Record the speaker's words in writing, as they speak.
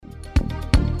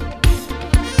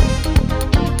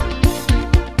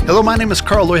Hello, my name is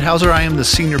Carl Lloyd-Hauser. I am the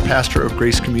senior pastor of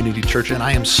Grace Community Church, and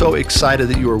I am so excited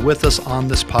that you are with us on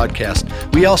this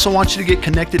podcast. We also want you to get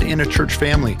connected in a church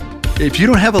family. If you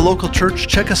don't have a local church,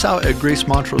 check us out at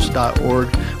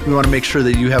gracemontrose.org. We want to make sure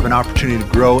that you have an opportunity to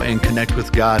grow and connect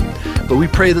with God. But we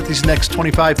pray that these next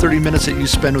 25, 30 minutes that you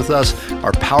spend with us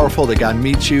are powerful, that God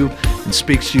meets you and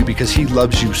speaks to you because He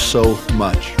loves you so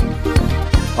much.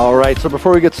 All right, so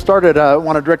before we get started, I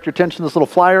want to direct your attention to this little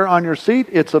flyer on your seat.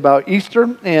 It's about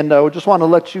Easter, and I just want to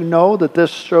let you know that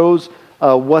this shows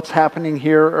what's happening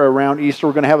here around Easter.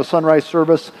 We're going to have a sunrise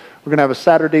service. We're going to have a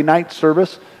Saturday night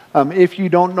service. If you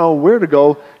don't know where to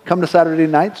go, come to Saturday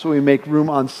night, so we make room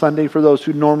on Sunday for those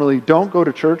who normally don't go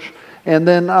to church. And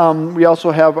then we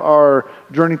also have our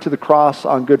Journey to the Cross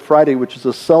on Good Friday, which is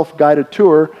a self-guided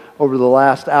tour over the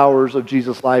last hours of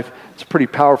Jesus' life. It's a pretty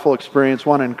powerful experience. I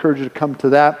want to encourage you to come to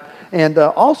that. And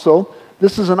also,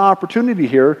 this is an opportunity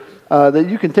here that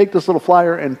you can take this little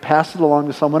flyer and pass it along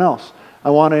to someone else. I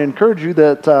want to encourage you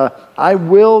that I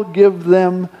will give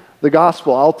them the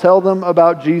gospel. I'll tell them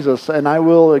about Jesus, and I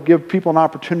will give people an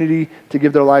opportunity to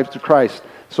give their lives to Christ.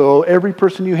 So every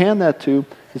person you hand that to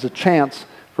is a chance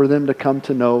for them to come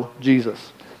to know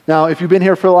Jesus. Now, if you've been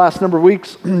here for the last number of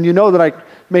weeks, you know that I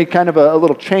made kind of a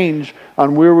little change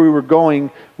on where we were going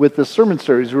with this sermon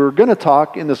series. We were going to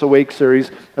talk in this Awake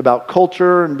series about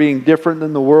culture and being different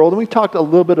than the world, and we talked a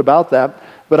little bit about that,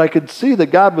 but I could see that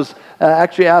God was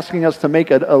actually asking us to make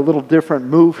a little different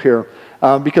move here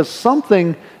because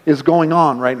something is going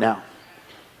on right now.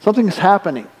 Something's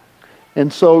happening.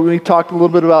 And so we talked a little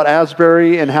bit about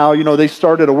Asbury and how, they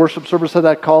started a worship service at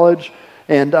that college,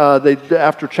 and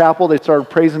after chapel, they started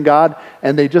praising God,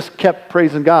 and they just kept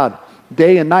praising God.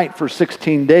 Day and night for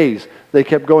 16 days, they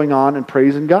kept going on and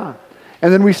praising God.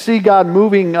 And then we see God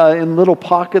moving in little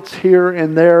pockets here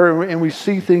and there, and we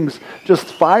see things, just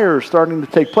fire starting to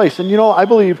take place. And I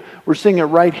believe we're seeing it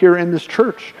right here in this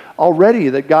church already,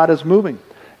 that God is moving.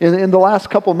 In the last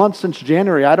couple of months since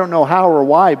January, I don't know how or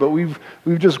why, but we've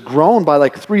just grown by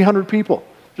like 300 people.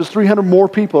 Just 300 more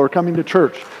people are coming to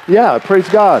church. Yeah, praise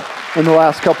God, in the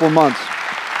last couple of months.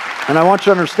 And I want you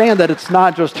to understand that it's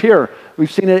not just here.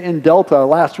 We've seen it in Delta.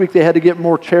 Last week they had to get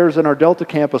more chairs in our Delta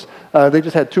campus. They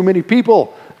just had too many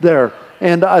people there.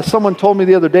 And someone told me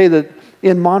the other day that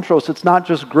in Montrose, it's not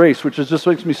just Grace, which just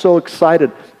makes me so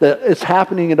excited that it's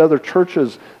happening at other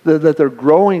churches, that they're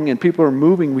growing and people are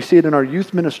moving. We see it in our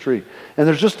youth ministry. And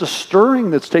there's just a stirring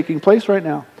that's taking place right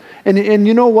now. And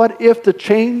you know what? If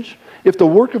the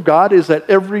work of God is that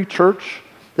every church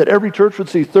would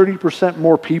see 30%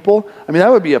 more people, that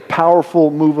would be a powerful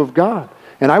move of God.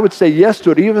 And I would say yes to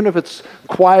it, even if it's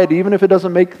quiet, even if it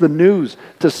doesn't make the news.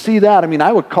 To see that,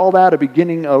 I would call that a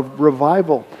beginning of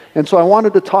revival. And so I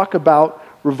wanted to talk about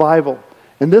revival.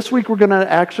 And this week we're going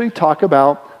to actually talk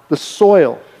about the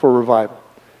soil for revival.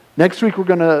 Next week we're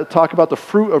going to talk about the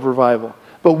fruit of revival.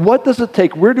 But what does it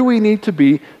take? Where do we need to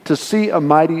be to see a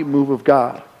mighty move of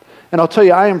God? And I'll tell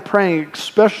you, I am praying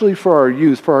especially for our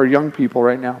youth, for our young people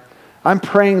right now. I'm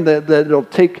praying that it'll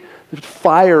take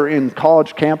fire in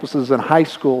college campuses and high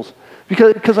schools.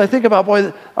 Because I think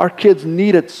about, our kids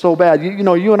need it so bad.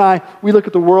 You and I, we look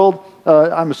at the world.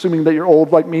 I'm assuming that you're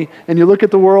old like me. And you look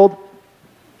at the world,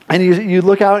 and you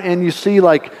look out and you see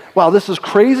wow, this is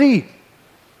crazy.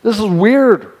 This is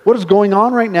weird. What is going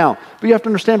on right now? But you have to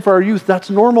understand, for our youth, that's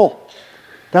normal.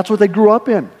 That's what they grew up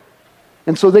in.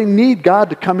 And so they need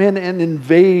God to come in and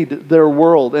invade their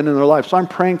world and in their life. So I'm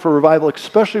praying for revival,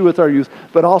 especially with our youth,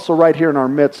 but also right here in our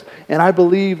midst. And I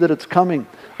believe that it's coming.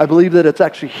 I believe that it's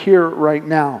actually here right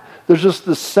now. There's just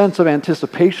this sense of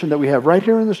anticipation that we have right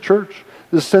here in this church,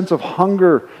 this sense of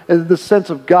hunger, and this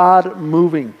sense of God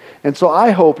moving. And so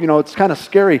I hope, it's kind of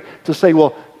scary to say,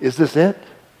 well, is this it?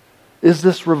 Is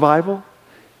this revival?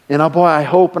 And I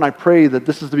hope and I pray that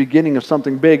this is the beginning of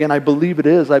something big, and I believe it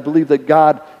is. I believe that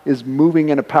God is moving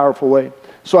in a powerful way.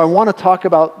 So I want to talk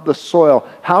about the soil.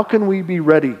 How can we be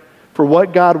ready for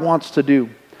what God wants to do?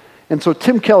 And so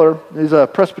Tim Keller is a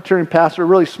Presbyterian pastor, a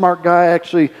really smart guy.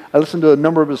 Actually, I listened to a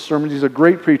number of his sermons. He's a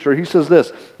great preacher. He says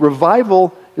this: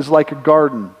 revival is like a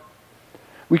garden.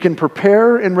 We can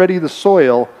prepare and ready the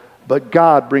soil, but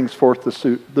God brings forth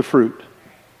the fruit.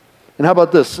 And how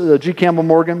about this? G. Campbell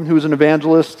Morgan, who was an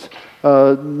evangelist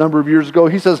a number of years ago,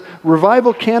 he says,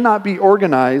 revival cannot be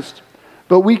organized,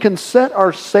 but we can set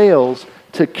our sails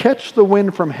to catch the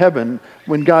wind from heaven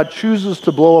when God chooses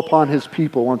to blow upon His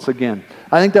people once again.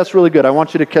 I think that's really good. I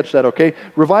want you to catch that, okay?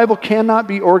 Revival cannot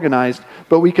be organized,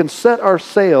 but we can set our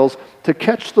sails to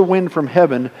catch the wind from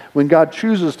heaven when God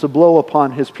chooses to blow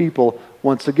upon His people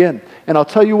once again. And I'll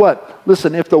tell you what,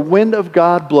 listen, if the wind of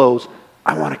God blows,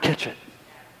 I want to catch it.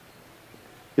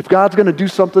 If God's going to do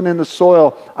something in the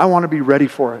soil, I want to be ready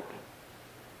for it.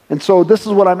 And so this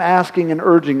is what I'm asking and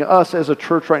urging us as a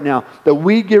church right now, that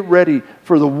we get ready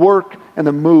for the work and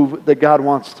the move that God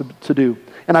wants to do.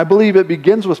 And I believe it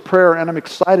begins with prayer, and I'm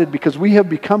excited because we have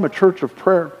become a church of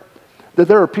prayer. That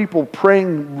there are people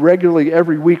praying regularly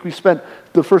every week. We spent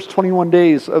the first 21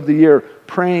 days of the year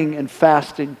praying and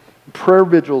fasting, prayer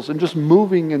vigils, and just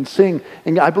moving and singing.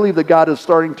 And I believe that God is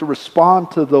starting to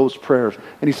respond to those prayers,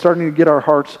 and He's starting to get our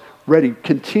hearts ready.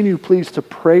 Continue, please, to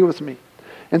pray with me.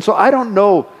 And so I don't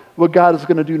know what God is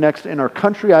going to do next in our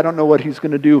country. I don't know what He's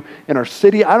going to do in our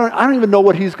city. I don't even know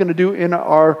what He's going to do in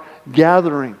our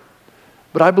gathering.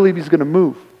 But I believe He's going to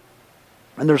move.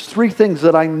 And there's 3 things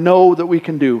that I know that we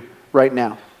can do right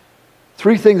now.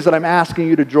 3 things that I'm asking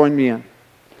you to join me in.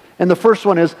 And the first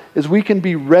one is we can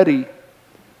be ready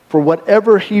for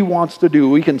whatever He wants to do.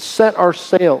 We can set our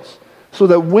sails so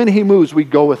that when He moves, we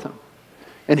go with Him.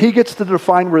 And He gets to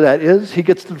define where that is. He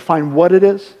gets to define what it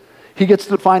is. He gets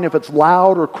to define if it's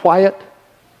loud or quiet,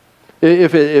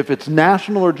 if it's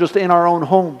national or just in our own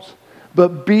homes.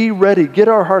 But be ready. Get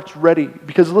our hearts ready.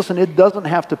 Because listen, it doesn't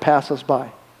have to pass us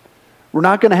by. We're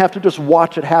not going to have to just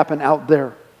watch it happen out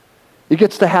there. It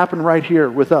gets to happen right here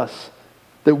with us.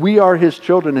 That we are His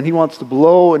children, and He wants to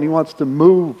blow, and He wants to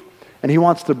move, and He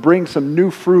wants to bring some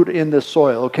new fruit in this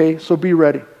soil, okay? So be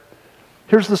ready.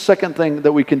 Here's the second thing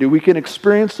that we can do. We can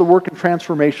experience the work and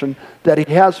transformation that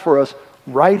He has for us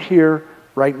right here,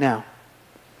 right now.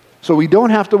 So we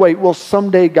don't have to wait, well,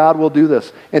 someday God will do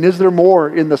this. And is there more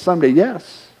in the someday?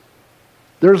 Yes.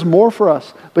 There's more for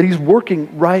us, but He's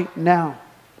working right now.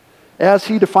 As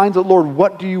He defines it, Lord,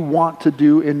 what do you want to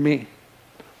do in me?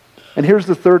 And here's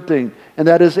the third thing, and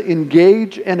that is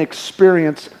engage and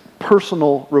experience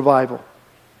personal revival.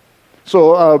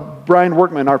 So Brian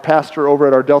Workman, our pastor over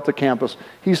at our Delta campus,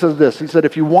 he says this. He said,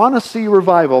 if you want to see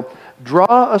revival,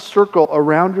 draw a circle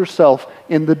around yourself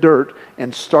in the dirt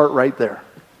and start right there.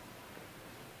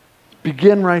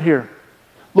 Begin right here.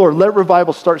 Lord, let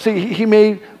revival start. See, He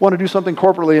may want to do something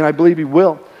corporately, and I believe He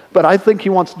will. But I think He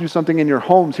wants to do something in your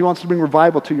homes. He wants to bring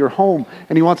revival to your home,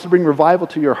 and He wants to bring revival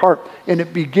to your heart. And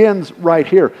it begins right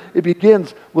here. It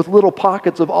begins with little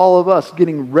pockets of all of us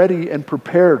getting ready and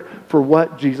prepared for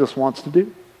what Jesus wants to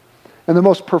do. And the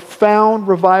most profound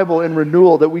revival and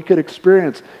renewal that we could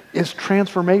experience is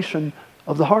transformation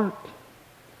of the heart.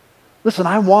 Listen,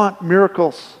 I want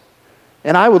miracles.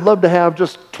 And I would love to have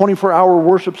just 24-hour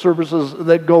worship services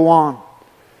that go on.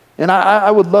 And I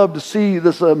would love to see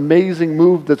this amazing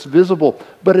move that's visible,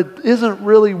 but it isn't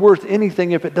really worth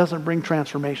anything if it doesn't bring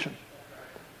transformation.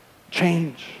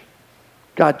 Change.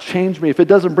 God, change me. If it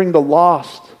doesn't bring the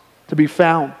lost to be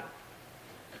found.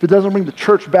 If it doesn't bring the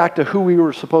church back to who we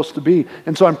were supposed to be.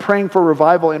 And so I'm praying for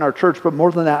revival in our church, but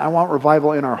more than that, I want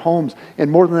revival in our homes. And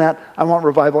more than that, I want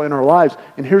revival in our lives.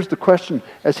 And here's the question.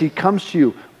 As He comes to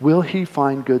you, will He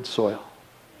find good soil?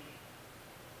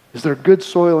 Is there good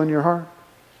soil in your heart?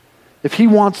 If He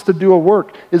wants to do a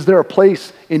work, is there a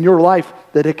place in your life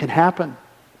that it can happen?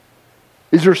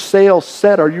 Is your sail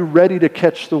set? Are you ready to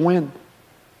catch the wind?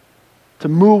 To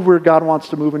move where God wants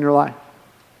to move in your life?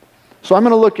 So I'm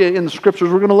going to look in the Scriptures,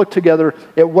 we're going to look together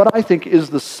at what I think is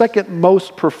the second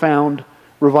most profound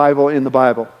revival in the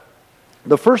Bible.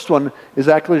 The first one is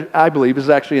actually, I believe, is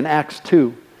actually in Acts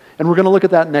 2. And we're going to look at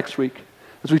that next week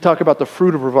as we talk about the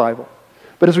fruit of revival.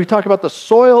 But as we talk about the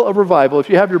soil of revival, if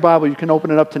you have your Bible, you can open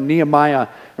it up to Nehemiah,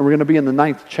 and we're going to be in the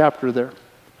 9th chapter there.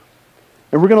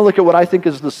 And we're going to look at what I think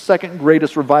is the second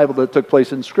greatest revival that took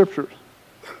place in Scripture,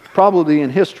 probably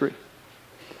in history.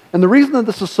 And the reason that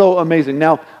this is so amazing,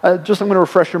 now, I'm going to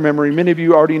refresh your memory. Many of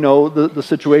you already know the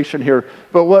situation here.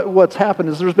 But what's happened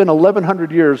is there's been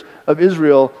 1,100 years of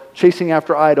Israel chasing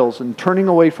after idols and turning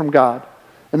away from God.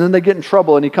 And then they get in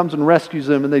trouble, and He comes and rescues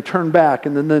them, and they turn back,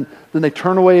 and then they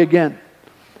turn away again.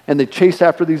 And they chase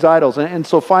after these idols. And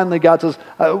so finally God says,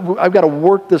 I've got to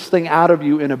work this thing out of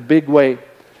you in a big way.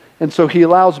 And so He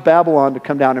allows Babylon to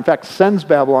come down. In fact, sends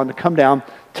Babylon to come down,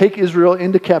 take Israel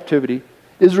into captivity.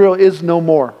 Israel is no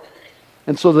more.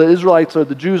 And so the Israelites, or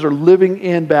the Jews, are living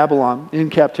in Babylon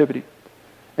in captivity.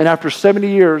 And after 70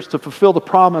 years, to fulfill the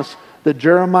promise that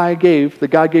Jeremiah gave, that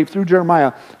God gave through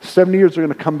Jeremiah, 70 years are going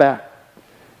to come back.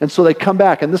 And so they come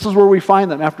back, and this is where we find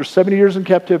them. After 70 years in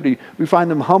captivity, we find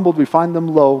them humbled, we find them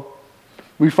low.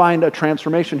 We find a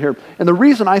transformation here. And the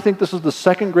reason I think this is the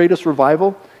second greatest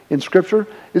revival in Scripture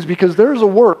is because there's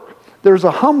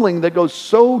a humbling that goes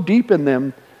so deep in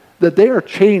them that they are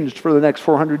changed for the next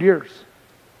 400 years.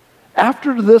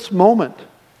 After this moment,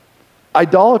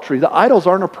 idolatry, the idols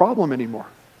aren't a problem anymore.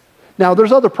 Now,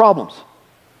 there's other problems.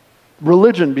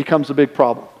 Religion becomes a big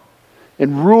problem.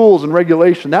 and rules and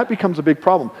regulation, that becomes a big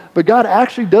problem. But God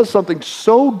actually does something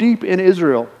so deep in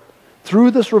Israel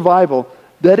through this revival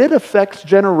that it affects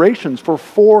generations. For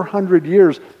 400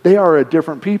 years, they are a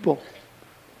different people.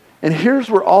 And here's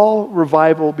where all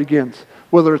revival begins.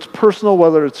 Whether it's personal,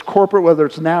 whether it's corporate, whether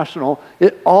it's national,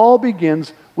 it all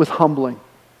begins with humbling.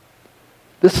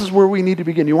 This is where we need to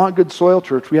begin. You want good soil,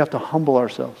 church? We have to humble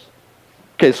ourselves.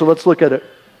 Okay, so let's look at it.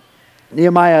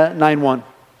 Nehemiah 9:1.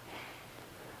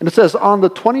 And it says, on the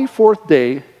 24th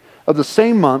day of the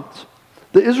same month,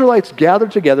 the Israelites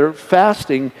gathered together,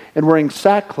 fasting and wearing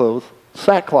sackcloth,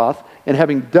 and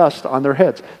having dust on their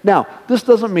heads. Now, this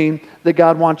doesn't mean that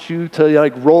God wants you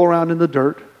to roll around in the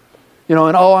dirt, and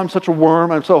I'm such a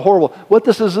worm, I'm so horrible. What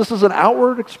this is an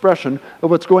outward expression of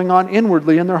what's going on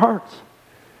inwardly in their hearts.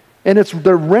 And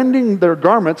they're rending their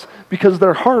garments because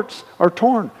their hearts are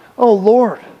torn. Oh,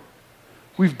 Lord,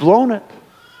 we've blown it.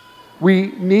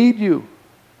 We need you.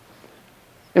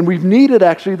 And we've needed,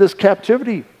 actually, this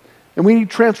captivity. And we need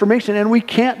transformation. And we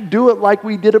can't do it like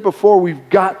we did it before. We've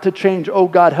got to change. Oh,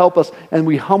 God, help us. And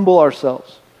we humble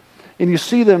ourselves. And you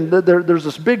see them, there's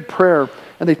this big prayer,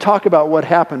 and they talk about what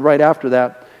happened right after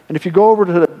that. And if you go over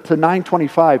to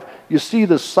 9:25, you see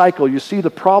this cycle. You see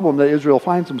the problem that Israel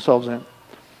finds themselves in.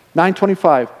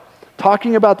 9:25,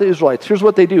 talking about the Israelites. Here's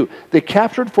what they do. They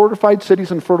captured fortified cities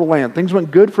and fertile land. Things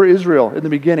went good for Israel in the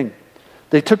beginning.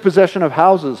 They took possession of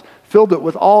houses, filled it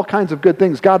with all kinds of good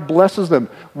things. God blesses them.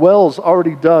 Wells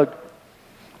already dug,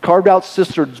 carved out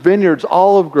cisterns, vineyards,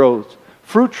 olive groves,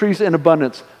 fruit trees in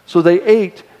abundance. So they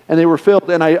ate and they were filled.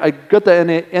 And I got the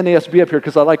NASB up here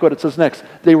because I like what it says next.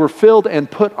 They were filled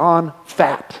and put on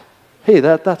fat. Hey,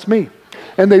 that's me.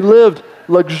 And they lived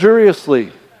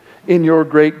luxuriously in your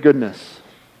great goodness.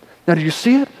 Now, do you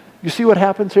see it? You see what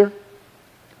happens here?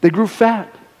 They grew fat.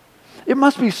 It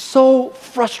must be so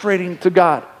frustrating to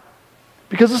God,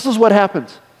 because this is what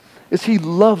happens, is He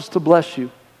loves to bless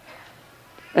you.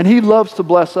 And He loves to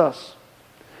bless us.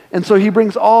 And so He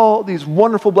brings all these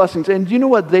wonderful blessings. And do you know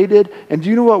what they did? And do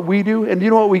you know what we do? And do you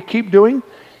know what we keep doing?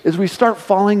 Is we start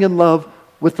falling in love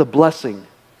with the blessing,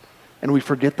 and we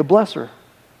forget the blesser.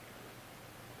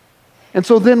 And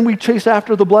so then we chase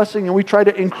after the blessing, and we try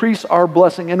to increase our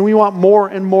blessing, and we want more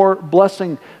and more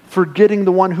blessing, forgetting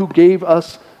the one who gave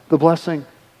us the blessing.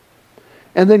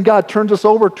 And then God turns us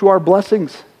over to our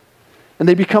blessings, and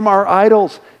they become our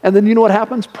idols. And then you know what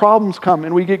happens? Problems come,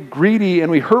 and we get greedy, and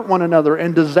we hurt one another,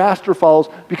 and disaster follows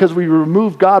because we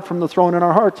remove God from the throne in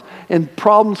our hearts. And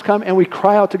problems come, and we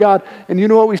cry out to God. And you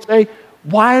know what we say?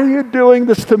 Why are you doing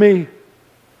this to me?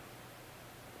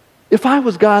 If I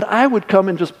was God, I would come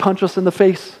and just punch us in the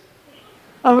face.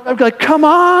 I'd be like, come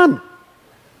on.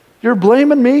 You're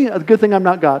blaming me? A good thing I'm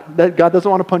not God. That God doesn't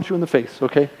want to punch you in the face,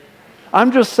 okay?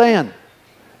 I'm just saying.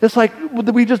 It's like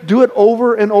we just do it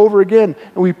over and over again,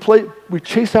 and we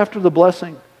chase after the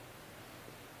blessing.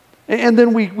 And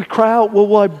then we cry out,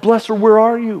 well, bless her, where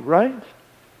are you, right?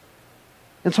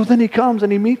 And so then He comes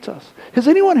and He meets us. Has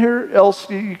anyone here else,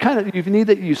 you need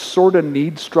that you sort of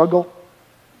need struggle?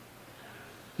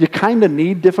 You kind of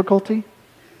need difficulty?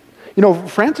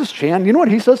 Francis Chan, you know what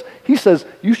he says? He says,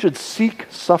 you should seek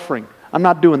suffering. I'm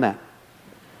not doing that.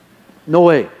 No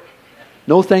way.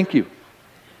 No thank you.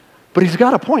 But he's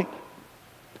got a point.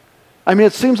 I mean,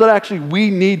 it seems that actually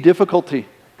we need difficulty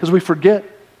because we forget.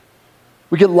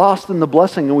 We get lost in the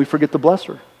blessing and we forget the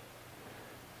blesser.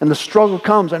 And the struggle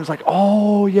comes and it's like,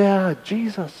 oh yeah,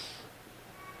 Jesus.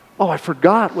 Oh, I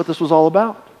forgot what this was all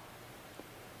about.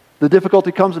 The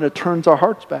difficulty comes and it turns our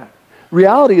hearts back.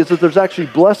 Reality is that there's actually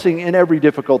blessing in every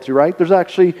difficulty, right?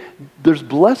 There's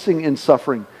blessing in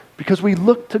suffering because we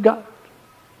look to God.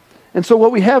 And so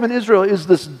what we have in Israel is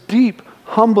this deep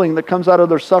humbling that comes out of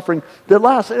their suffering that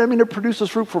lasts. It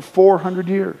produces fruit for 400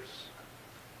 years.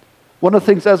 One of the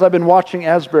things, as I've been watching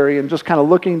Asbury and just kind of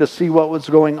looking to see what was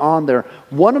going on there,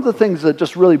 one of the things that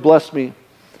just really blessed me,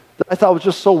 that I thought was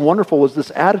just so wonderful, was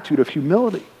this attitude of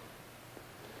humility.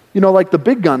 Like the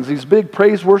big guns, these big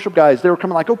praise worship guys, they were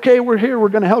coming like, okay, we're here, we're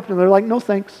going to help you. And they're like, no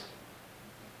thanks.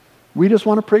 We just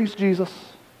want to praise Jesus.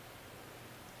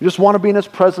 We just want to be in His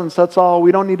presence, that's all.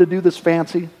 We don't need to do this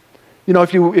fancy.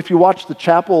 If you watch the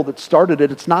chapel that started it,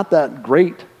 it's not that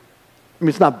great.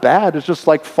 It's not bad, it's just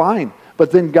like fine.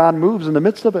 But then God moves in the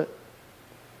midst of it.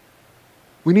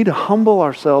 We need to humble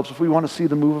ourselves if we want to see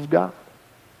the move of God.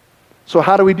 So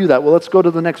how do we do that? Well, let's go to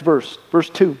the next verse, verse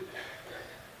 2.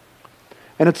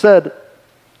 And it said,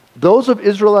 those of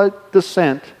Israelite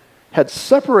descent had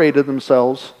separated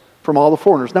themselves from all the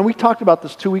foreigners. Now, we talked about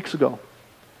this 2 weeks ago.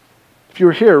 If you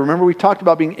were here, remember we talked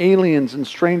about being aliens and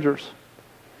strangers.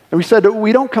 And we said that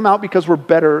we don't come out because we're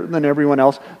better than everyone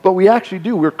else, but we actually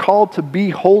do. We're called to be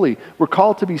holy. We're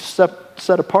called to be set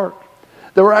apart.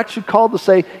 That we're actually called to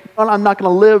say, I'm not going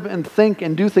to live and think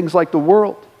and do things like the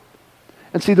world.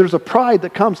 And see, there's a pride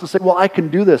that comes to say, well, I can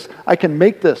do this. I can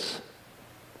make this.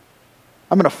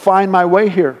 I'm going to find my way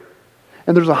here.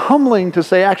 And there's a humbling to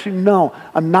say, actually, no,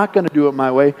 I'm not going to do it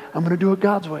my way. I'm going to do it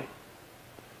God's way.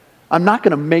 I'm not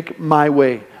going to make my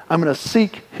way. I'm going to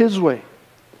seek His way.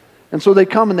 And so they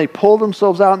come and they pull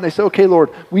themselves out and they say, okay, Lord,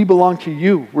 we belong to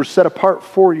you. We're set apart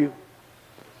for you.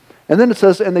 And then it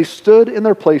says, and they stood in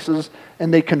their places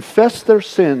and they confessed their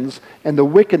sins and the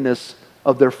wickedness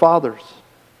of their fathers.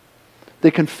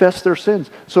 They confess their sins.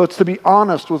 So it's to be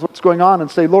honest with what's going on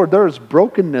and say, Lord, there is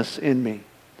brokenness in me.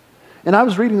 And I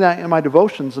was reading that in my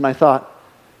devotions and I thought,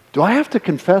 do I have to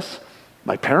confess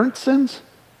my parents' sins?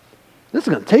 This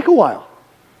is going to take a while,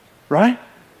 right?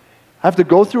 I have to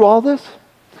go through all this?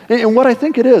 And what I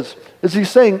think it is he's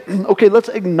saying, okay, let's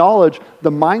acknowledge the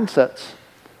mindsets.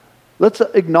 Let's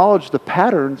acknowledge the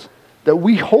patterns that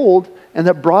we hold and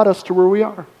that brought us to where we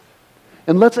are.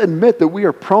 And let's admit that we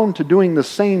are prone to doing the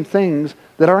same things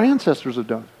that our ancestors have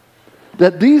done.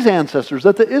 That these ancestors,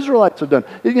 that the Israelites have done.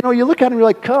 You know, you look at them and you're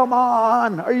like, come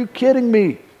on, are you kidding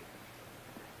me?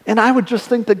 And I would just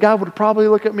think that God would probably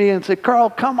look at me and say, Carl,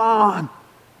 come on,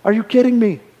 are you kidding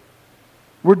me?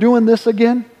 We're doing this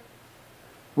again?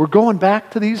 We're going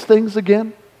back to these things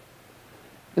again?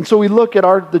 And so we look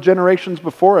at the generations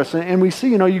before us and we see,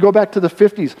 you go back to the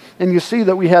 50s and you see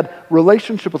that we had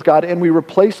relationship with God and we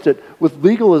replaced it with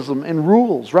legalism and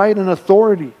rules, right, and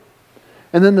authority.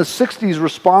 And then the 60s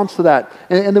responds to that.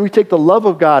 And then we take the love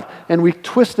of God and we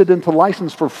twist it into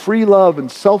license for free love and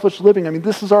selfish living. I mean,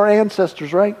 this is our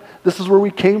ancestors, right? This is where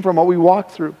we came from, what we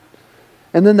walked through.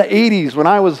 And then the 80s, when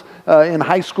I was in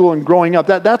high school and growing up,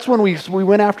 that's when we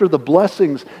went after the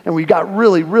blessings and we got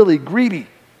really, really greedy.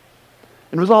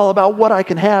 And it was all about what I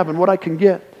can have and what I can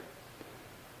get.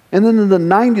 And then in the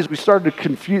 90s, we started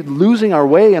to losing our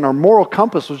way and our moral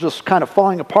compass was just kind of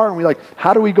falling apart. And we're like,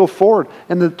 how do we go forward?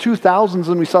 In the 2000s,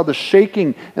 and we saw the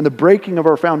shaking and the breaking of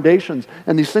our foundations.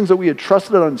 And these things that we had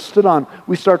trusted on and stood on,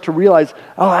 we start to realize,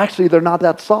 oh, actually, they're not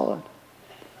that solid.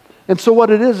 And so what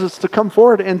it is to come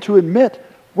forward and to admit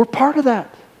we're part of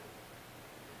that.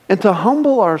 And to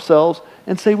humble ourselves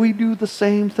and say we do the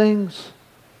same things,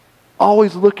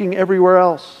 always looking everywhere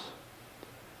else.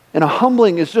 And a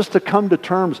humbling is just to come to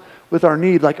terms with our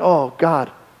need, like, oh,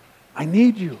 God, I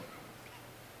need you.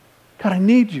 God, I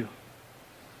need you.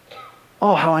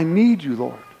 Oh, how I need you,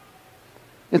 Lord.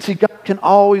 And see, God can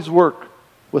always work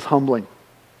with humbling.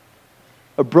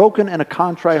 A broken and a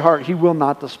contrite heart He will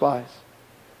not despise.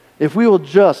 If we will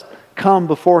just come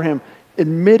before Him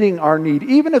admitting our need,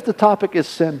 even if the topic is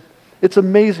sin, it's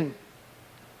amazing.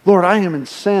 Lord, I am in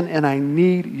sin and I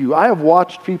need you. I have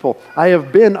watched people. I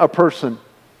have been a person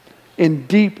in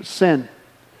deep sin.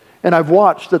 And I've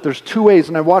watched that there's two ways,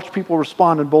 and I've watched people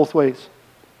respond in both ways.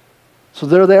 So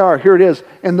there they are. Here it is.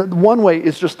 And the one way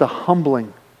is just a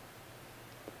humbling.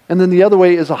 And then the other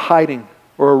way is a hiding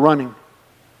or a running.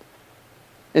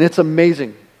 And it's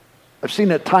amazing. I've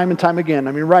seen it time and time again.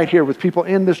 I mean, right here with people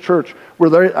in this church where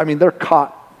they're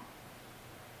caught.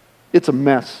 It's a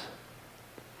mess.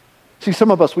 See,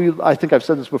 some of us, I think I've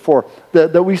said this before,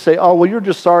 that we say, oh, well, you're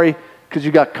just sorry because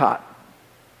you got caught.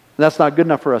 And that's not good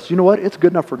enough for us. You know what? It's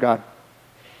good enough for God.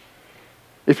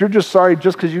 If you're just sorry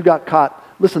just because you got caught,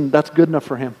 listen, that's good enough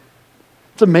for Him.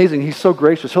 It's amazing. He's so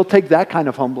gracious. He'll take that kind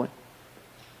of humbling.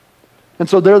 And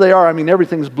so there they are. I mean,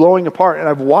 everything's blowing apart. And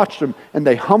I've watched them, and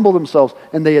they humble themselves,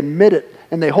 and they admit it,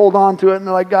 and they hold on to it, and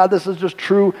they're like, God, this is just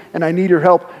true, and I need your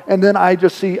help. And then I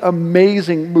just see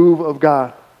amazing move of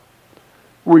God,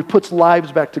 where He puts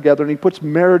lives back together, and He puts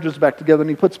marriages back together, and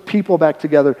He puts people back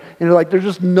together. And you're like, there's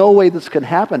just no way this can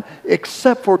happen,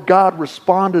 except for God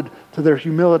responded to their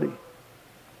humility.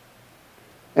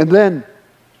 And then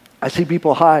I see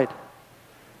people hide,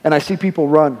 and I see people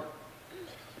run.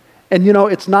 And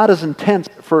it's not as intense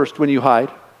at first when you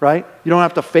hide, right? You don't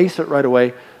have to face it right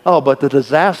away. Oh, but the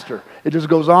disaster, it just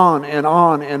goes on and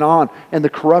on and on. And the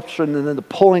corruption and then the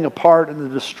pulling apart and the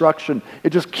destruction,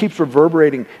 it just keeps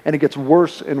reverberating and it gets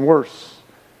worse and worse.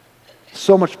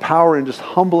 So much power in just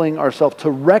humbling ourselves to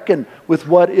reckon with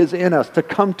what is in us, to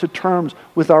come to terms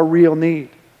with our real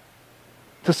need.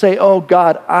 To say, oh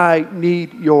God, I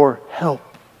need your help.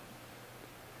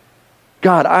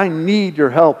 God, I need your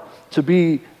help to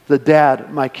be the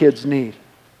dad my kids need.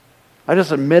 I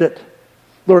just admit it.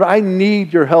 Lord, I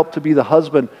need your help to be the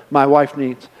husband my wife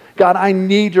needs. God, I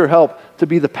need your help to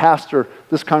be the pastor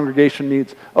this congregation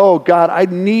needs. Oh, God, I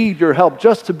need your help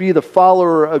just to be the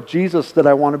follower of Jesus that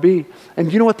I want to be.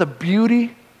 And you know what the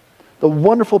beauty the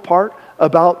wonderful part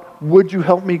about would you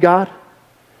help me, God?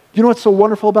 You know what's so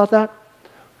wonderful about that?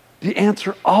 The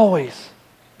answer always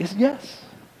is yes.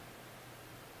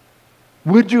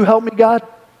 Would you help me, God?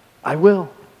 I will.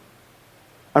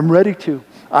 I'm ready to.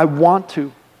 I want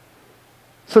to.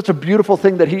 Such a beautiful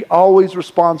thing that he always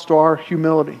responds to our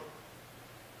humility.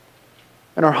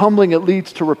 And our humbling, it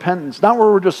leads to repentance. Not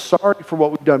where we're just sorry for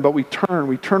what we've done, but we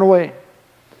turn away.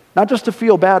 Not just to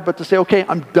feel bad, but to say, okay,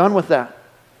 I'm done with that.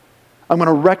 I'm going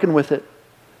to reckon with it.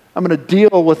 I'm going to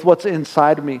deal with what's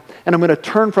inside of me. And I'm going to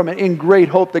turn from it in great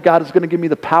hope that God is going to give me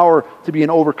the power to be an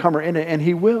overcomer in it. And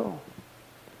he will.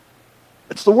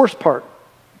 It's the worst part.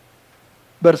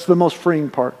 But it's the most freeing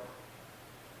part.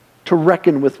 To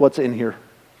reckon with what's in here.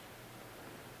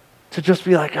 To just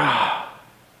be like, I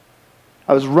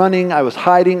was running, I was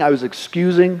hiding, I was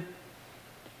excusing.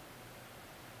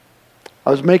 I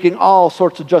was making all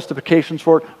sorts of justifications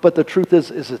for it, but the truth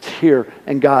is it's here.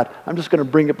 And God, I'm just going to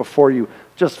bring it before you,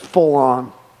 just full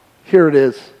on. Here it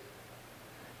is.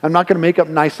 I'm not going to make up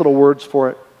nice little words for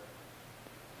it.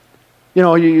 You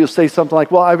know, you say something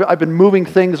like, well, I've been moving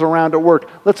things around at work.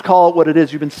 Let's call it what it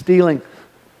is. You've been stealing.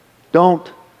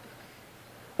 Don't.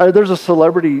 There's a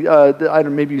celebrity,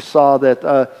 maybe you saw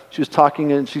that she was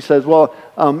talking and she says, well,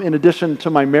 in addition to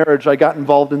my marriage, I got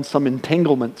involved in some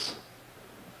entanglements.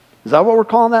 Is that what we're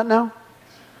calling that now?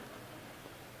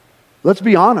 Let's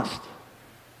be honest.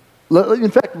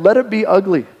 In fact, let it be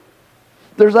ugly.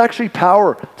 There's actually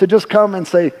power to just come and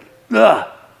say, ugh.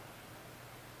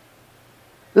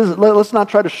 Let's not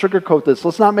try to sugarcoat this.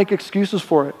 Let's not make excuses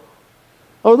for it.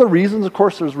 Oh, the reasons? Of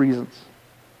course there's reasons.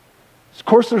 Of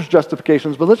course there's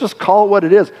justifications, but let's just call it what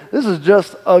it is. This is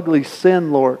just ugly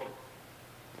sin, Lord.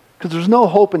 Because there's no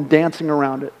hope in dancing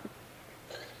around it.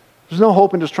 There's no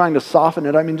hope in just trying to soften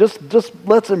it. I mean, just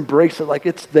let's embrace it like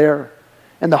it's there.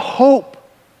 And the hope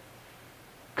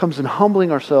comes in humbling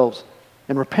ourselves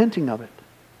and repenting of it.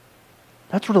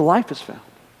 That's where the life is found.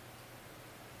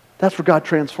 That's where God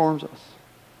transforms us.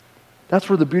 That's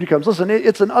where the beauty comes. Listen,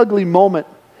 it's an ugly moment,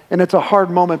 and it's a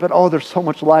hard moment, but there's so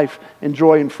much life and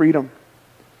joy and freedom.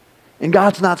 And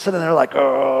God's not sitting there like,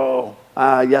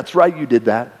 yeah, that's right, you did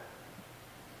that.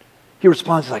 He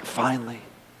responds like, finally.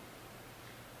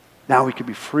 Now we can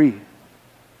be free.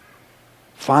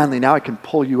 Finally, now I can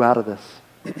pull you out of this.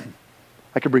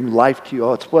 I can bring life to you.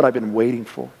 Oh, it's what I've been waiting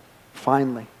for.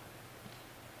 Finally.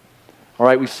 All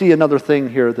right, we see another thing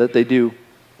here that they do.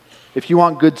 If you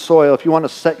want good soil, if you want to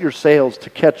set your sails to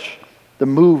catch the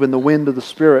move and the wind of the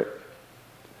Spirit,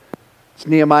 it's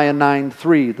Nehemiah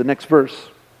 9:3, the next verse.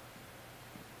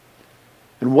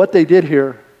 And what they did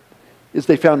here is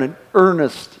they found an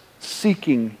earnest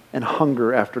seeking and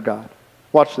hunger after God.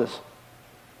 Watch this.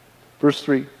 Verse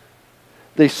 3.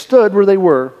 They stood where they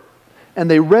were, and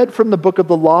they read from the book of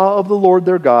the law of the Lord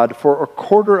their God for a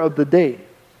quarter of the day.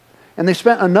 And they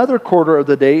spent another quarter of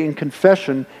the day in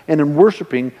confession and in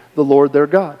worshiping the Lord their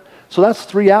God. So that's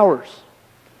 3 hours.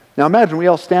 Now imagine we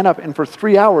all stand up, and for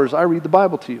 3 hours I read the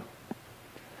Bible to you.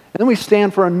 And then we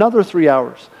stand for another 3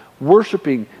 hours,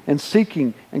 worshiping and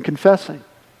seeking and confessing.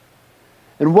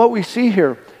 And what we see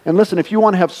here, and listen, if you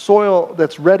want to have soil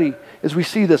that's ready, is we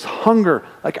see this hunger,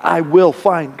 like I will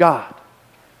find God.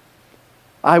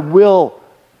 I will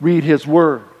read His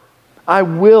Word. I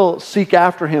will seek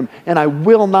after Him, and I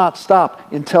will not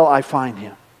stop until I find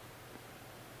Him.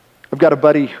 I've got a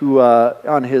buddy who,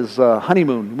 on his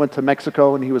honeymoon, went to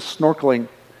Mexico and he was snorkeling.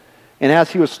 And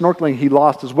as he was snorkeling, he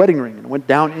lost his wedding ring and went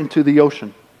down into the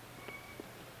ocean.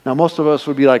 Now, most of us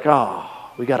would be like,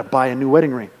 we got to buy a new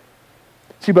wedding ring.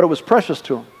 See, but it was precious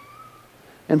to him.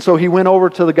 And so he went over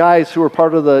to the guys who were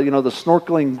part of the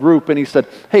snorkeling group, and he said,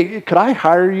 hey, could I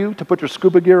hire you to put your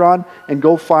scuba gear on and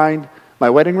go find my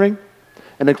wedding ring?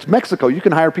 And it's Mexico. You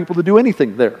can hire people to do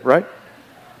anything there, right?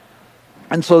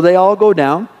 And so they all go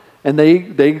down, and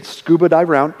they scuba dive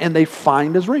around, and they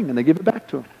find his ring, and they give it back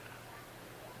to him.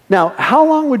 Now, how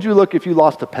long would you look if you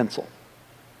lost a pencil?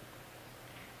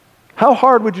 How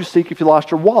hard would you seek if you lost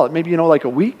your wallet? Maybe, like a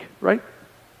week, right?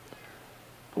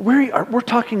 We're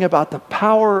talking about the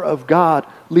power of God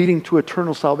leading to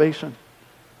eternal salvation.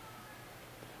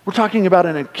 We're talking about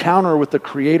an encounter with the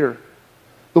Creator,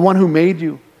 the one who made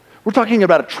you. We're talking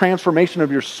about a transformation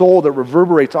of your soul that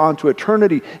reverberates onto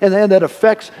eternity and then that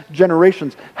affects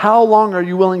generations. How long are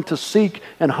you willing to seek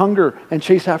and hunger and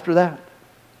chase after that?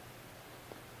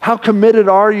 How committed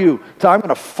are you to, I'm going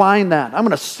to find that. I'm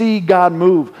going to see God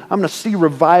move. I'm going to see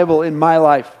revival in my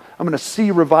life. I'm going to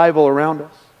see revival around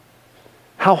us.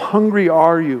 How hungry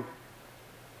are you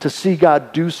to see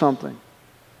God do something,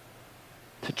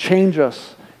 to change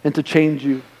us and to change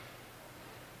you?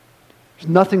 There's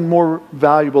nothing more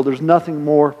valuable. There's nothing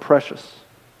more precious.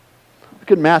 Look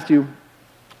at Matthew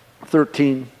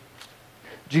 13.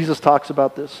 Jesus talks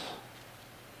about this.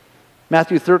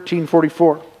 Matthew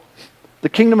 13:44. The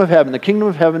kingdom of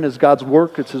heaven is God's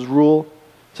work. It's his rule.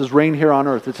 It's his reign here on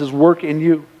earth. It's his work in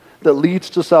you that leads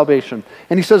to salvation.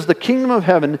 And he says the kingdom of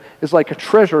heaven is like a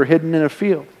treasure hidden in a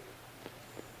field.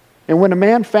 And when a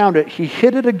man found it, he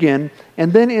hid it again,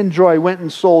 and then in joy went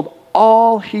and sold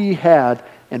all he had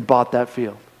and bought that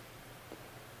field.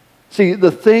 See,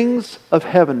 the things of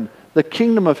heaven, the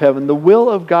kingdom of heaven, the will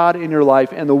of God in your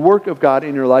life and the work of God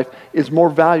in your life is more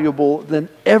valuable than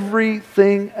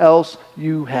everything else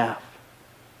you have.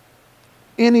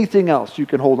 Anything else you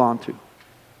can hold on to.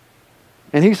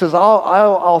 And he says,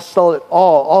 I'll sell it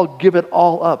all. I'll give it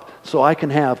all up so I can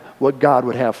have what God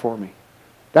would have for me.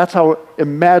 That's how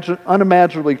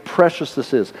unimaginably precious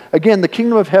this is. Again, the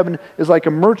kingdom of heaven is like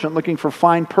a merchant looking for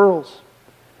fine pearls.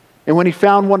 And when he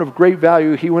found one of great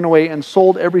value, he went away and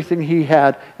sold everything he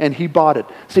had, and he bought it.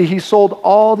 See, he sold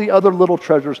all the other little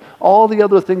treasures, all the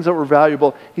other things that were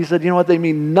valuable. He said, you know what, they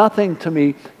mean nothing to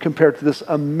me compared to this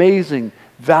amazing,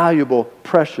 valuable,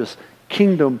 precious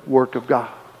kingdom work of God.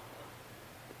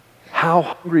 How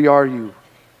hungry are you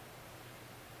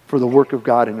for the work of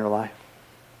God in your life?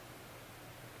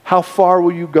 How far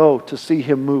will you go to see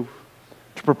him move,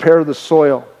 to prepare the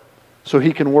soil so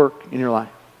he can work in your life?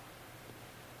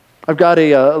 I've got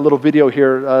a little video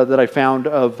here that I found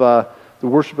of the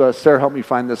worship. Sarah helped me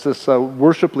find this. This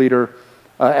worship leader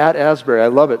at Asbury. I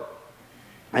love it.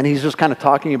 And he's just kind of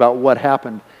talking about what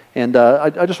happened. And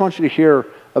I just want you to hear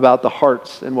about the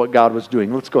hearts and what God was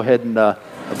doing. Let's go ahead and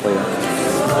play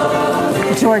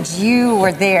that. George, you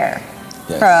were there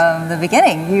from the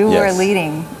beginning. You were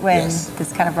leading when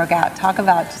this kind of broke out. Talk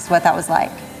about just what that was like.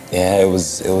 Yeah, it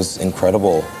was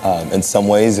incredible. In some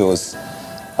ways, it was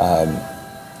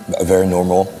a very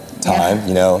normal time,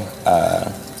 you know.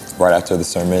 Right after the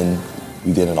sermon,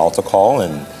 we did an altar call,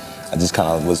 and I just kind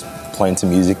of was playing some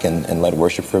music and led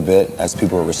worship for a bit as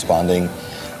people were responding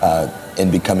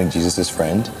in becoming Jesus'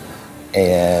 friend.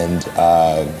 And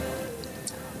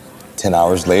 10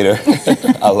 hours later,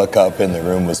 I look up and the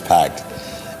room was packed.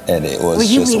 And it was just wild. Were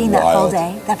you reading that whole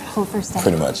day, that whole first day?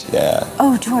 Pretty much, yeah.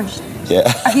 Oh, George.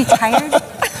 Yeah. Are you tired?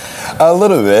 A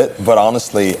little bit, but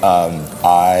honestly,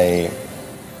 I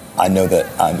know that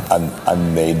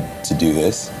I'm made to do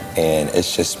this, and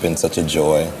it's just been such a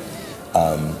joy.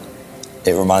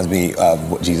 It reminds me of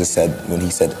what Jesus said when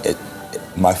he said,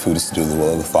 my food is to do the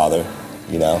will of the Father,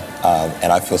 you know?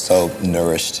 And I feel so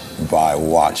nourished by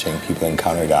watching people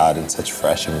encounter God in such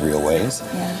fresh and real ways.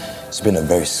 Yeah. It's been a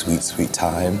very sweet, sweet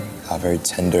time, very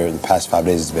tender. The past 5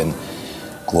 days has been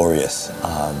glorious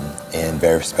and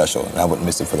very special, and I wouldn't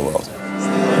miss it for the world.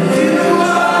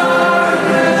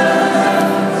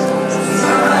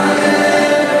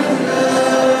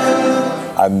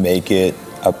 I make it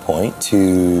a point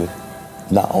to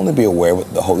not only be aware of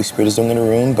what the Holy Spirit is doing in the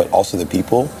room, but also the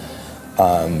people.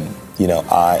 You know,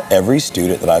 every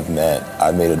student that I've met,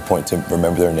 I've made it a point to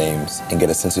remember their names and get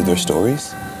a sense of their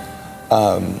stories.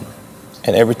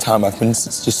 And every time I've been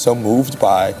just so moved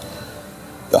by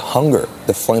the hunger,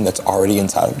 the flame that's already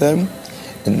inside of them.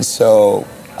 And so,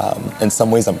 in some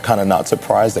ways, I'm kind of not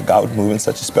surprised that God would move in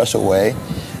such a special way.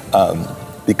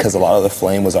 Because a lot of the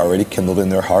flame was already kindled in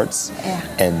their hearts. Yeah.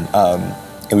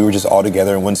 And we were just all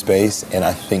together in one space, and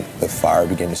I think the fire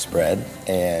began to spread.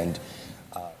 And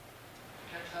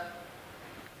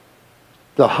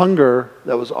the hunger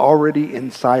that was already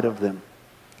inside of them.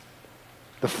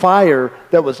 The fire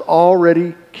that was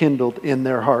already kindled in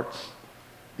their hearts.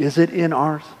 Is it in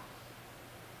ours?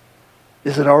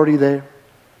 Is it already there?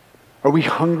 Are we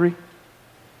hungry?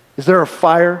 Is there a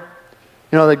fire?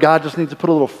 You know, that God just needs to put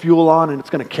a little fuel on and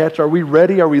it's going to catch. Are we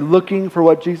ready? Are we looking for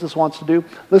what Jesus wants to do?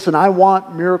 Listen, I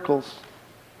want miracles.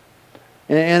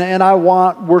 And I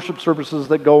want worship services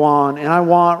that go on. And I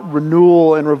want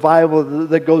renewal and revival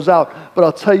that goes out. But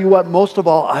I'll tell you what, most of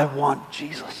all, I want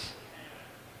Jesus.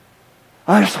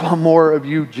 I just want more of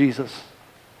you, Jesus.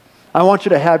 I want you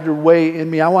to have your way in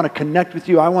me. I want to connect with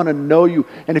you. I want to know you.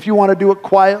 And if you want to do it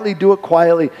quietly, do it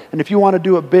quietly. And if you want to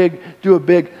do it big, do it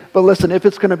big. But listen, if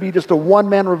it's going to be just a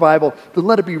one-man revival, then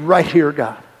let it be right here,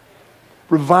 God.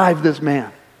 Revive this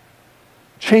man.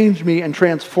 Change me and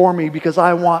transform me because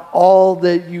I want all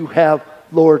that you have,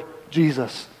 Lord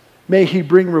Jesus. May he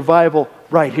bring revival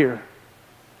right here.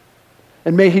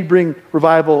 And may he bring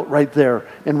revival right there,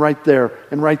 and right there,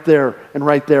 and right there, and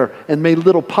right there. And may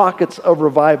little pockets of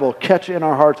revival catch in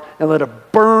our hearts and let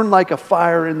it burn like a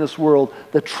fire in this world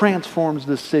that transforms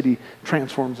this city,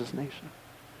 transforms this nation.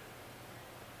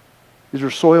 Is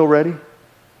your soil ready?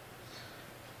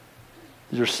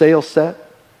 Is your sail set?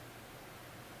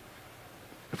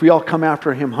 If we all come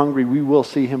after him hungry, we will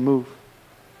see him move.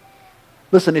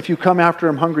 Listen, if you come after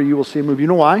him hungry, you will see him move. You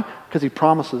know why? Because he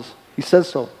promises. He says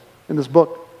so in this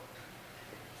book.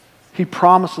 He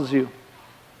promises you.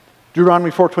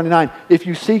 Deuteronomy 4:29, if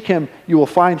you seek him, you will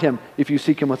find him if you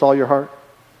seek him with all your heart.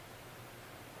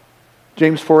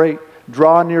 James 4:8,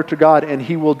 draw near to God and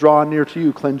he will draw near to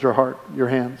you. Cleanse your heart, your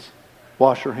hands,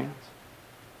 wash your hands.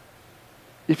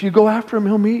 If you go after him,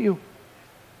 he'll meet you.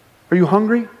 Are you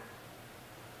hungry?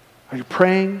 Are you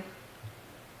praying?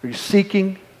 Are you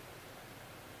seeking?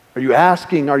 Are you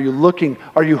asking? Are you looking?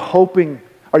 Are you hoping?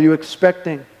 Are you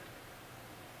expecting?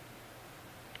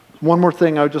 One more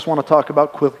thing I just want to talk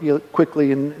about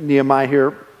quickly in Nehemiah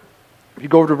here. If you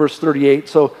go over to verse 38,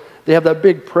 so they have that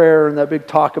big prayer and that big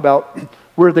talk about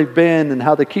where they've been and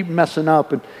how they keep messing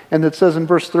up. And it says in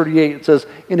verse 38, it says,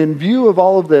 and in view of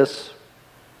all of this,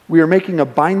 we are making a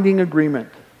binding agreement,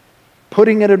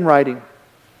 putting it in writing.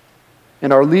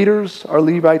 And our leaders, our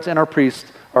Levites, and our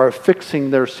priests are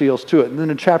affixing their seals to it. And then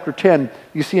in chapter 10,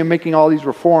 you see him making all these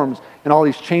reforms and all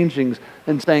these changings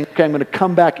and saying, okay, I'm going to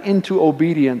come back into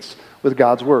obedience with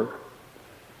God's word.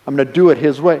 I'm going to do it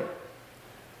his way.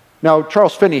 Now,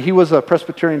 Charles Finney, he was a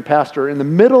Presbyterian pastor in the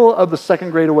middle of the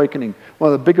Second Great Awakening,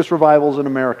 one of the biggest revivals in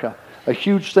America, a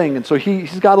huge thing. And so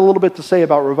he's got a little bit to say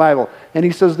about revival. And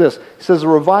he says this, he says, a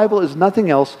revival is nothing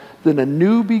else than a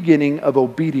new beginning of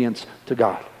obedience to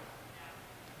God.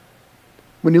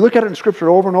 When you look at it in Scripture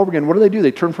over and over again, what do?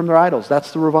 They turn from their idols.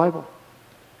 That's the revival.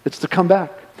 It's to come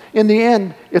back. In the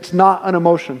end, it's not an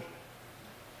emotion.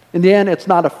 In the end, it's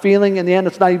not a feeling. In the end,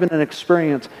 it's not even an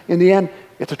experience. In the end,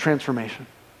 it's a transformation.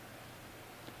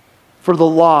 For the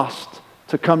lost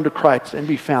to come to Christ and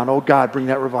be found. Oh God, bring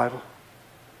that revival.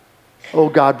 Oh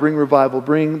God, bring revival.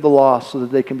 Bring the lost so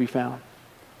that they can be found.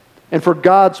 And for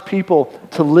God's people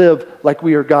to live like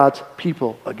we are God's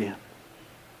people again.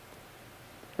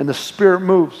 And the Spirit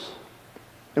moves.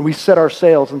 And we set our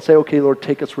sails and say, okay, Lord,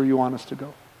 take us where you want us to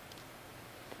go.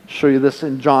 I'll show you this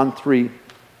in John 3.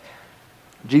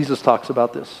 Jesus talks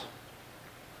about this.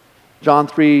 John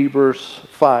 3, verse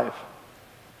 5.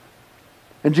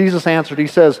 And Jesus answered, he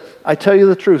says, I tell you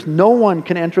the truth, no one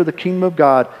can enter the kingdom of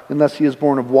God unless he is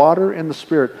born of water and the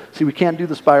Spirit. See, we can't do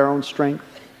this by our own strength.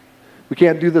 We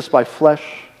can't do this by flesh.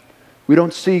 We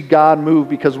don't see God move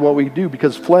because of what we do,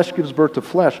 because flesh gives birth to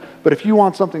flesh. But if you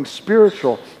want something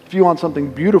spiritual, if you want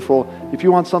something beautiful, if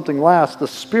you want something last, the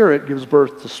Spirit gives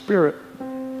birth to spirit.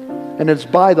 And it's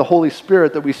by the Holy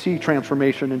Spirit that we see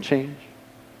transformation and change.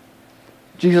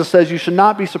 Jesus says, you should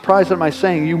not be surprised at my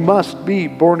saying, you must be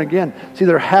born again. See,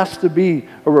 there has to be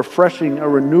a refreshing, a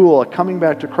renewal, a coming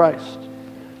back to Christ.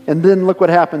 And then look what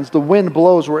happens. The wind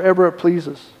blows wherever it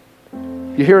pleases.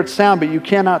 You hear it sound, but you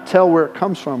cannot tell where it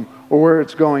comes from or where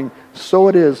it's going. So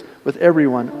it is with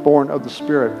everyone born of the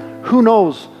Spirit. Who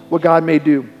knows what God may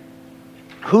do?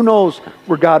 Who knows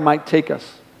where God might take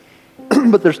us?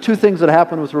 But there's two things that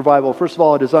happen with revival. First of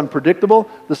all, it is unpredictable.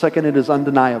 The second, it is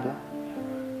undeniable.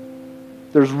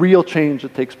 There's real change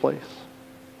that takes place.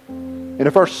 And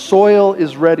if our soil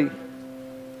is ready,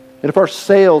 and if our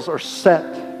sails are set,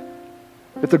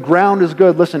 if the ground is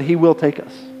good, listen, he will take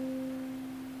us.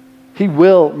 He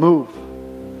will move.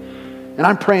 And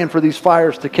I'm praying for these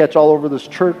fires to catch all over this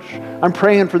church. I'm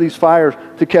praying for these fires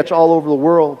to catch all over the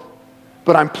world.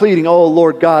 But I'm pleading, oh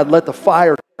Lord God, let the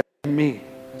fire catch me.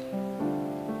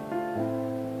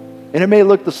 And it may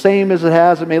look the same as it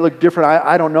has. It may look different.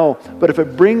 I don't know. But if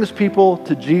it brings people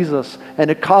to Jesus and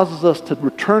it causes us to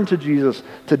return to Jesus,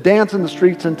 to dance in the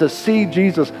streets and to see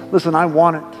Jesus, listen, I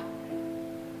want it.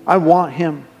 I want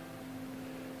him.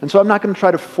 And so I'm not going to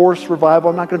try to force revival.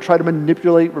 I'm not going to try to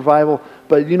manipulate revival.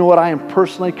 But you know what? I am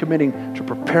personally committing to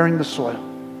preparing the soil.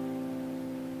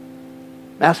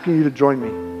 I'm asking you to join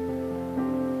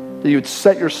me. That you would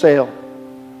set your sail.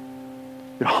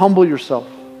 You'd humble yourself.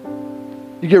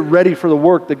 You get ready for the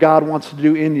work that God wants to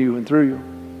do in you and through you.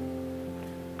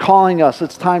 Calling us,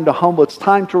 it's time to humble. It's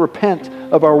time to repent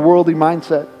of our worldly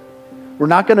mindset. We're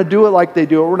not going to do it like they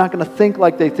do it. We're not going to think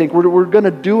like they think. We're going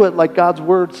to do it like God's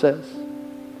word says.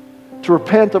 To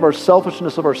repent of our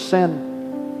selfishness, of our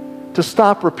sin. To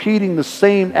stop repeating the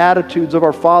same attitudes of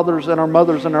our fathers and our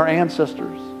mothers and our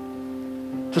ancestors.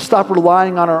 To stop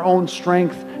relying on our own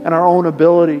strength and our own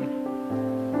ability.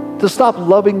 To stop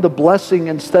loving the blessing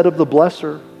instead of the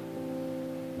blesser.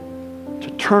 To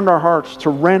turn our hearts,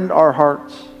 to rend our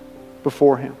hearts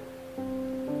before him.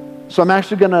 So I'm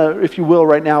actually going to, if you will,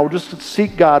 right now, just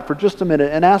seek God for just a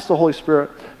minute and ask the Holy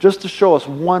Spirit just to show us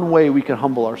one way we can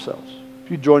humble ourselves. If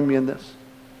you join me in this.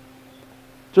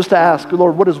 Just to ask,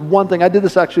 Lord, what is one thing? I did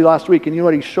this actually last week, and you know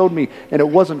what? He showed me, and it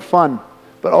wasn't fun.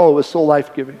 But oh, it was so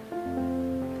life-giving.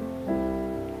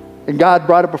 And God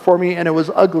brought it before me, and it was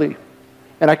ugly.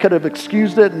 And I could have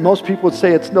excused it, and most people would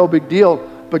say it's no big deal.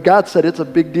 But God said it's a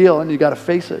big deal, and you got to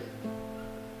face it.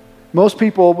 Most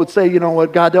people would say, you know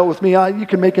what, God dealt with me. You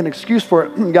can make an excuse for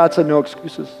it. And God said no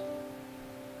excuses.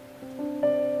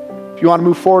 If you want to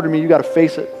move forward to me, you got to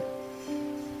face it.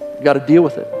 You got to deal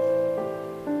with it.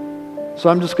 So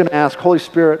I'm just going to ask, Holy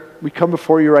Spirit, we come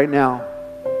before you right now,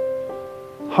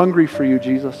 hungry for you,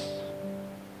 Jesus,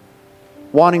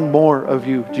 wanting more of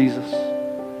you, Jesus.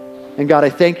 And God, I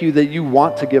thank you that you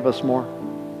want to give us more,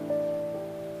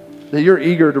 that you're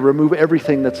eager to remove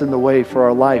everything that's in the way for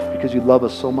our life because you love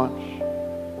us so much.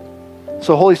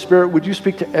 So Holy Spirit, would you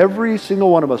speak to every single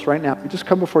one of us right now? We just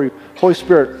come before you. Holy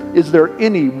Spirit, is there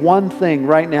any one thing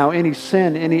right now, any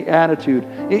sin, any attitude,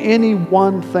 any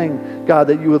one thing, God,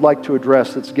 that you would like to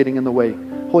address that's getting in the way?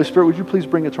 Holy Spirit, would you please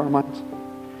bring it to our minds?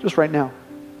 Just right now.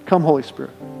 Come, Holy Spirit.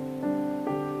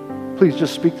 Please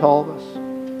just speak to all of us.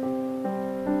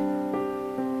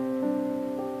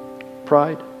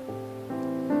 Pride.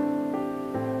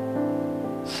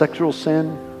 Sexual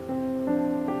sin.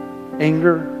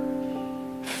 Anger.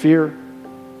 Fear,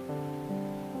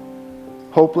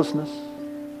 hopelessness,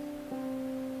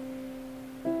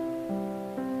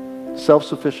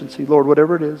 self-sufficiency. Lord,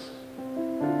 whatever it is,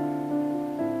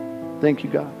 thank you,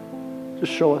 God.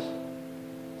 Just show us.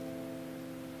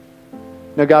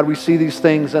 Now, God, we see these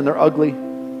things and they're ugly.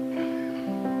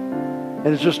 And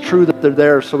it's just true that they're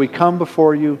there. So we come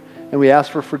before you and we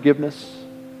ask for forgiveness.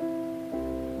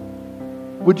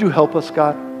 Would you help us,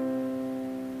 God?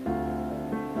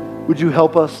 Would you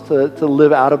help us to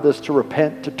live out of this, to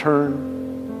repent, to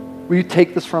turn? Will you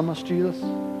take this from us, Jesus?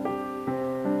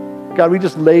 God, we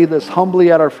just lay this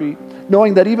humbly at our feet,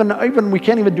 knowing that even we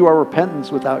can't even do our repentance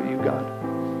without you, God.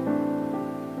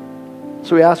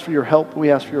 So we ask for your help. We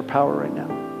ask for your power right now.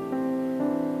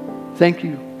 Thank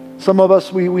you. Some of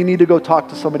us, we need to go talk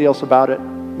to somebody else about it.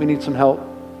 We need some help.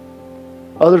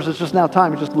 Others, it's just now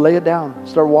time. Just lay it down.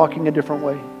 Start walking a different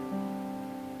way.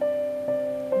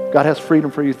 God has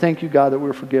freedom for you. Thank you, God, that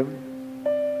we're forgiven.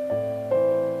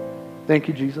 Thank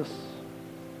you, Jesus.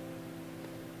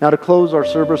 Now to close our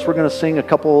service, we're going to sing a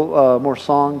couple more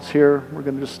songs here. We're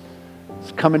going to just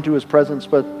come into his presence.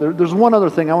 But there's one other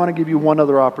thing. I want to give you one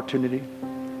other opportunity.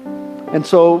 And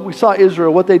so we saw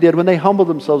Israel, what they did when they humbled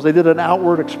themselves. They did an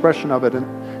outward expression of it.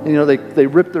 And you know, they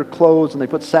ripped their clothes and they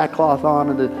put sackcloth on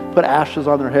and they put ashes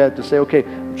on their head to say, okay,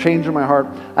 I'm changing my heart.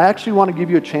 I actually want to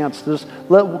give you a chance to just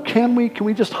can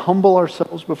we just humble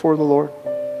ourselves before the Lord?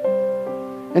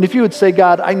 And if you would say,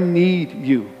 God, I need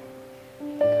you.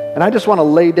 And I just want to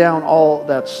lay down all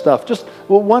that stuff. Just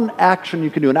one action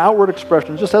you can do, an outward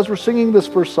expression. Just as we're singing this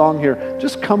first song here,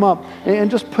 just come up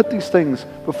and just put these things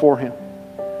before him.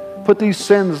 Put these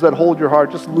sins that hold your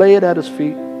heart, just lay it at his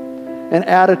feet. And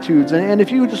attitudes. And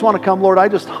if you just want to come, Lord, I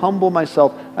just humble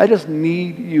myself. I just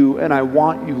need you and I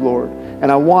want you, Lord. And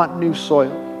I want new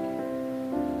soil.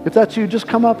 If that's you, just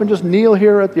come up and just kneel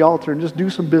here at the altar and just do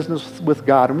some business with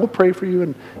God. And we'll pray for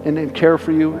you and care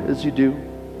for you as you do.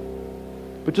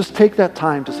 But just take that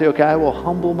time to say, okay, I will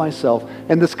humble myself.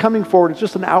 And this coming forward is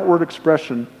just an outward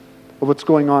expression of what's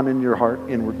going on in your heart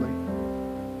inwardly.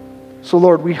 So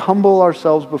Lord, we humble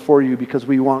ourselves before you because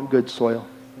we want good soil.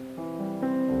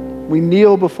 We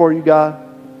kneel before you, God,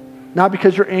 not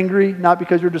because you're angry, not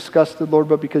because you're disgusted, Lord,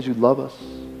 but because you love us.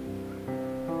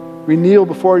 We kneel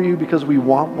before you because we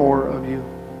want more of you.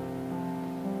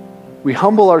 We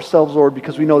humble ourselves, Lord,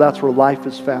 because we know that's where life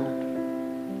is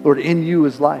found. Lord, in you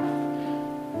is life.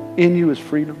 In you is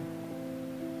freedom.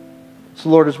 So,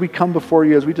 Lord, as we come before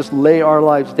you, as we just lay our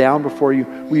lives down before you,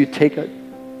 will you take it?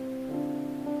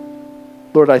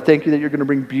 Lord, I thank you that you're going to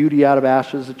bring beauty out of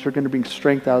ashes, that you're going to bring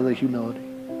strength out of the humility.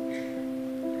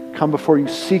 Come before you,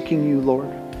 seeking you, Lord,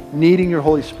 needing your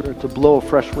Holy Spirit to blow a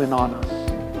fresh wind on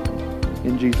us.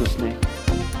 In Jesus' name.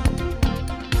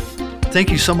 Thank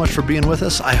you so much for being with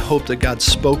us. I hope that God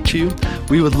spoke to you.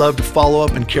 We would love to follow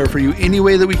up and care for you any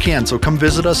way that we can. So come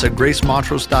visit us at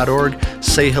gracemontrose.org.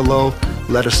 Say hello.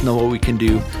 Let us know what we can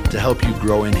do to help you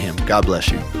grow in Him. God bless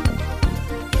you.